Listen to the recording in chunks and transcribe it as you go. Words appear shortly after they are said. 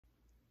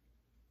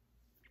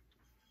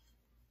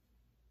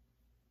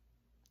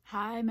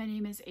Hi, my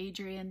name is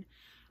Adrienne.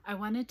 I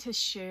wanted to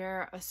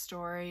share a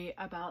story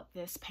about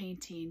this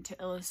painting to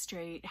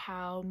illustrate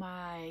how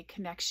my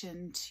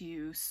connection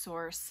to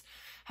Source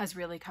has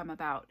really come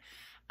about.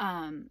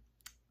 Um,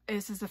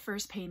 this is the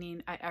first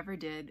painting I ever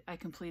did. I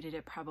completed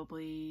it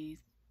probably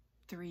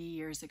 3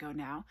 years ago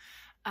now.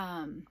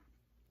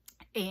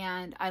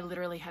 And I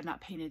literally had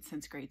not painted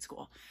since grade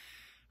school.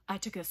 I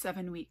took a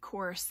 7-week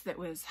course that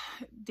was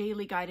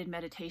daily guided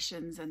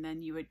meditations, and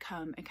then you would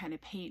come and kind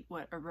of paint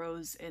what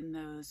arose in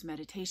those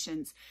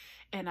meditations.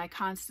 And I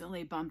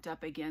constantly bumped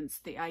up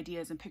against the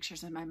ideas and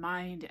pictures in my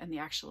mind and the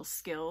actual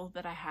skill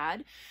that I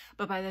had.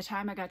 But by the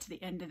time I got to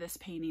the end of this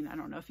painting, I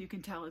don't know if you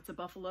can tell, it's a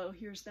buffalo.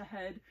 Here's the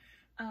head.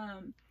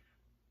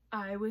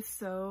 I was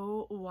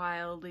so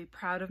wildly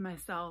proud of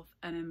myself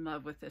and in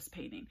love with this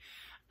painting.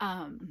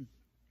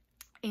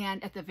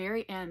 And at the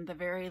very end, the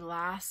very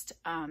last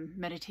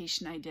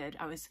meditation I did,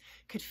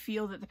 could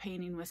feel that the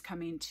painting was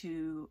coming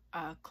to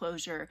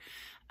closure.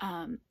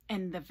 And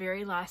the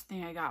very last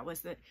thing I got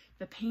was that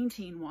the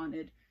painting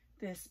wanted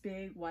this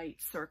big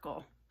white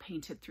circle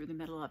painted through the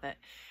middle of it.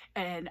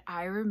 And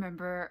I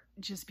remember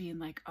just being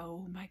like,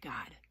 oh my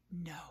God,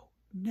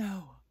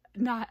 no,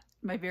 not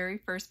my very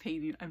first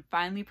painting. I'm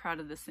finally proud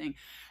of this thing.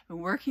 I've been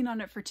working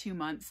on it for 2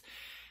 months,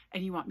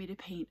 and you want me to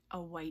paint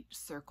a white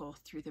circle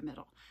through the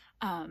middle.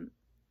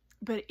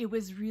 But it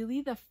was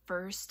really the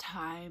first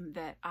time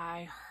that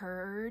I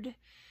heard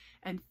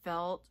and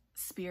felt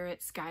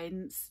Spirit's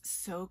guidance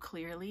so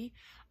clearly,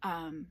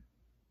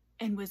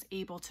 and was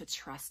able to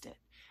trust it.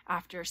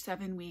 After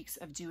 7 weeks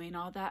of doing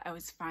all that, I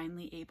was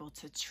finally able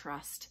to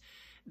trust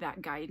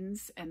that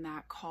guidance and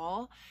that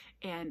call.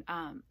 And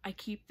I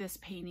keep this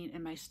painting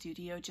in my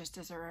studio just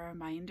as a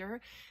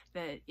reminder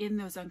that in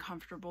those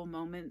uncomfortable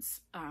moments,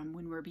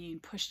 when we're being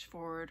pushed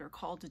forward or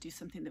called to do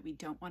something that we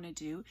don't want to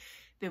do,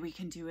 that we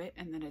can do it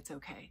and that it's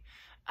okay.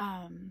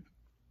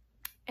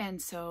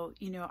 And so,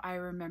 I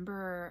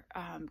remember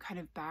kind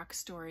of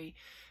backstory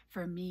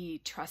for me,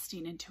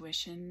 trusting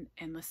intuition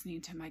and listening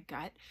to my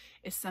gut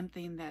is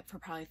something that for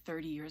probably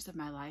 30 years of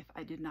my life,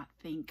 I did not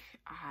think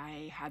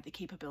I had the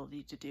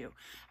capability to do.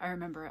 I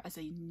remember as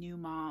a new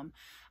mom,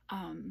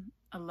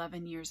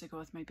 11 years ago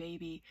with my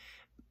baby,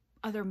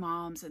 other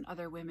moms and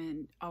other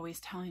women always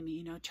telling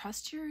me,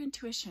 trust your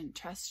intuition,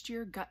 trust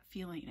your gut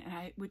feeling. And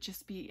I would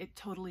just it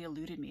totally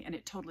eluded me, and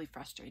it totally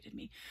frustrated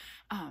me,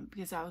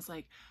 because I was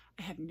like,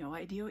 I have no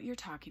idea what you're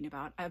talking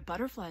about. I have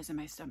butterflies in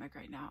my stomach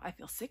right now. I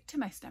feel sick to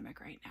my stomach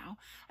right now.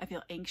 I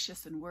feel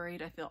anxious and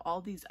worried. I feel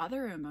all these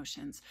other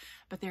emotions,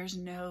 but there's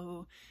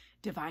no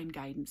divine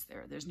guidance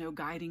there. There's no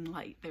guiding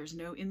light. There's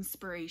no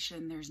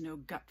inspiration. There's no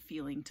gut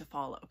feeling to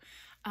follow.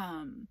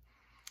 And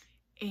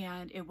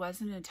it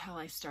wasn't until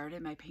I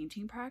started my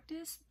painting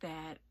practice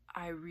that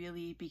I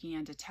really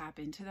began to tap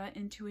into that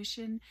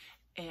intuition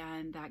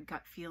and that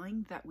gut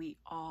feeling that we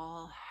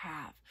all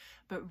have.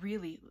 But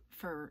really,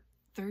 for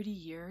 30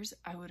 years,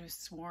 I would have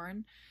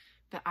sworn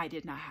that I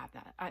did not have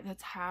that.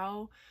 That's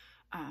how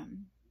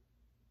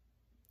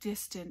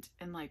distant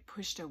and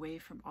pushed away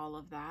from all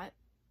of that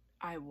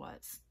I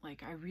was. I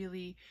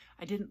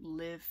didn't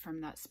live from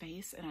that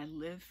space, and I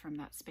live from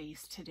that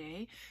space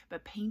today,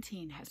 but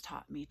painting has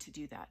taught me to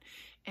do that.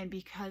 And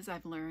because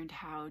I've learned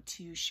how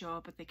to show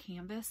up at the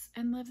canvas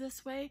and live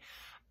this way,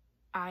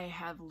 I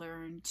have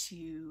learned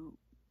to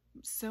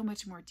so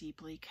much more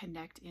deeply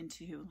connect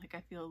into,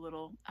 I feel a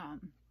little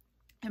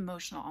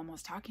emotional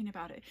almost talking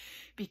about it,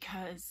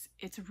 because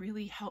it's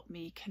really helped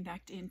me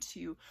connect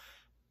into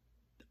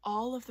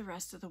all of the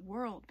rest of the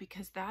world,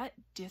 because that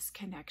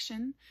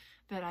disconnection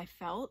that I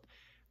felt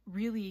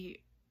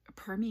really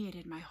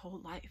permeated my whole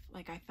life.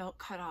 I felt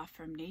cut off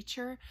from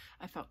nature.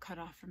 I felt cut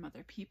off from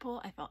other people.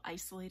 I felt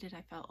isolated.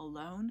 I felt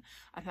alone.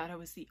 I thought I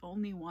was the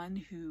only one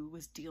who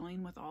was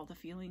dealing with all the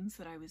feelings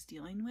that I was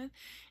dealing with.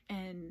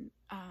 And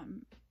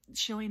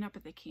showing up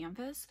at the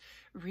canvas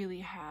really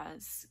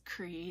has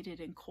created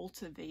and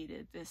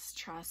cultivated this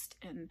trust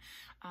and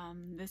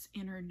this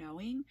inner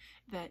knowing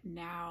that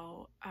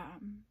now,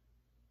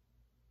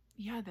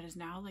 that is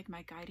now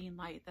my guiding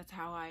light. That's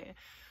how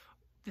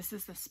this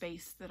is the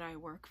space that I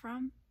work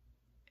from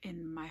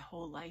in my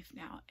whole life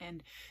now.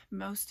 And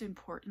most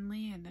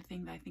importantly, and the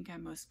thing that I think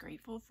I'm most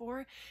grateful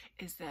for,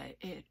 is that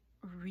it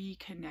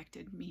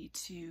reconnected me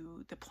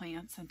to the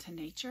plants and to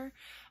nature.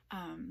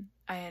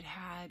 I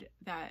had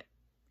that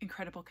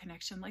incredible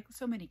connection like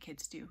so many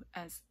kids do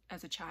as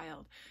a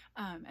child.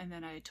 And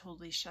then I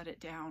totally shut it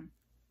down.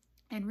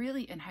 And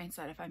really, in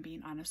hindsight, if I'm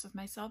being honest with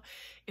myself,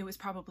 it was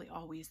probably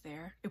always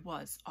there. It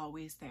was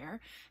always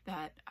there,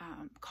 that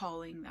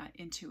calling, that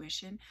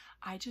intuition.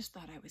 I just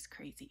thought I was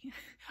crazy.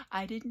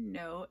 I didn't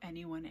know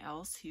anyone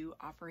else who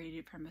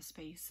operated from a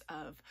space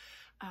of,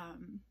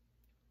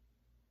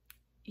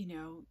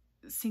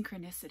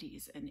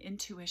 synchronicities and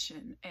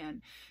intuition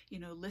and,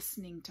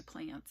 listening to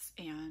plants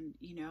and,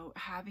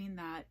 having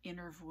that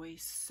inner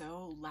voice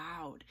so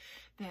loud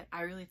that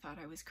I really thought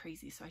I was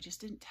crazy. So I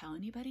just didn't tell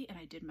anybody, and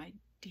I did my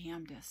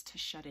damnedest to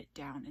shut it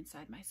down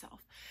inside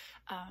myself.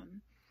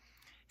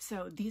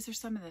 So these are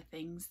some of the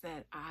things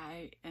that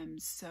I am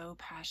so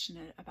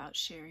passionate about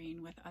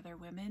sharing with other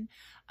women,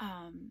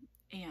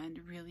 and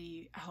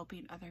really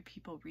helping other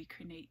people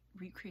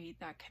recreate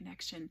that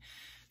connection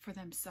for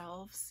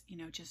themselves, you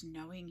know, just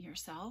knowing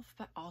yourself,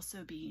 but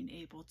also being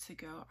able to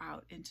go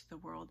out into the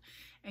world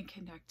and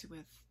connect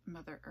with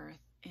Mother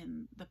Earth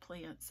and the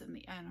plants and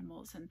the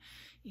animals and,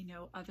 you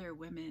know, other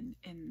women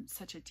in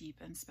such a deep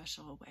and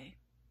special way.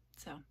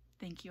 So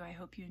thank you. I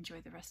hope you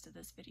enjoy the rest of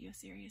this video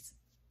series.